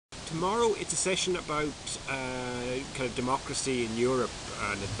Tomorrow it's a session about kind of democracy in Europe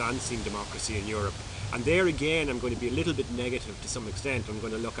and advancing democracy in Europe. And there again, I'm going to be a little bit negative to some extent. I'm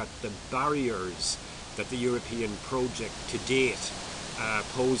going to look at the barriers that the European project to date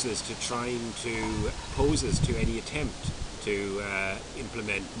poses to any attempt to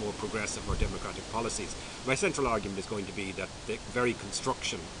implement more progressive or democratic policies. My central argument is going to be that the very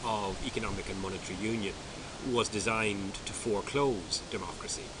construction of economic and monetary union was designed to foreclose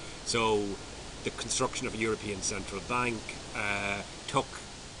democracy. So the construction of a European Central Bank took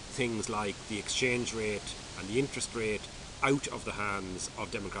things like the exchange rate and the interest rate out of the hands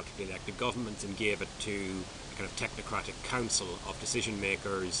of democratically elected governments and gave it to a kind of technocratic council of decision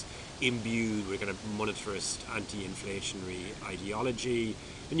makers imbued with kind of monetarist anti-inflationary ideology.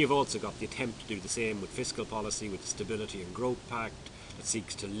 Then you've also got the attempt to do the same with fiscal policy, with the Stability and Growth Pact that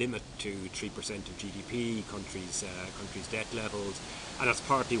seeks to limit to 3% of GDP countries' debt levels, and that's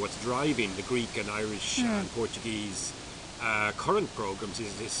partly what's driving the Greek and Irish and Portuguese current programmes,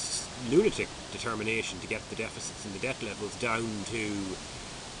 is this lunatic determination to get the deficits and the debt levels down to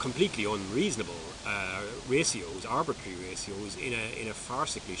completely unreasonable ratios, arbitrary ratios, in a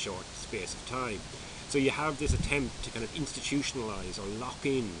farcically short space of time. So you have this attempt to kind of institutionalise or lock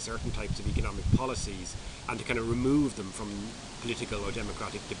in certain types of economic policies and to kind of remove them from political or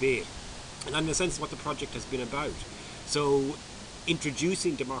democratic debate. And in a sense what the project has been about. So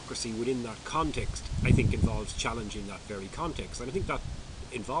introducing democracy within that context, I think, involves challenging that very context. And I think that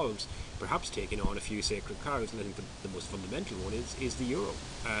involves perhaps taking on a few sacred cows. And I think the most fundamental one is the euro.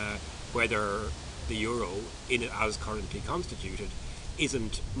 Whether the euro, as currently constituted,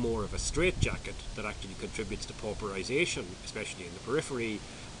 isn't more of a straitjacket that actually contributes to pauperisation, especially in the periphery,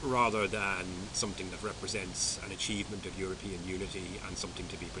 rather than something that represents an achievement of European unity and something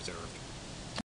to be preserved.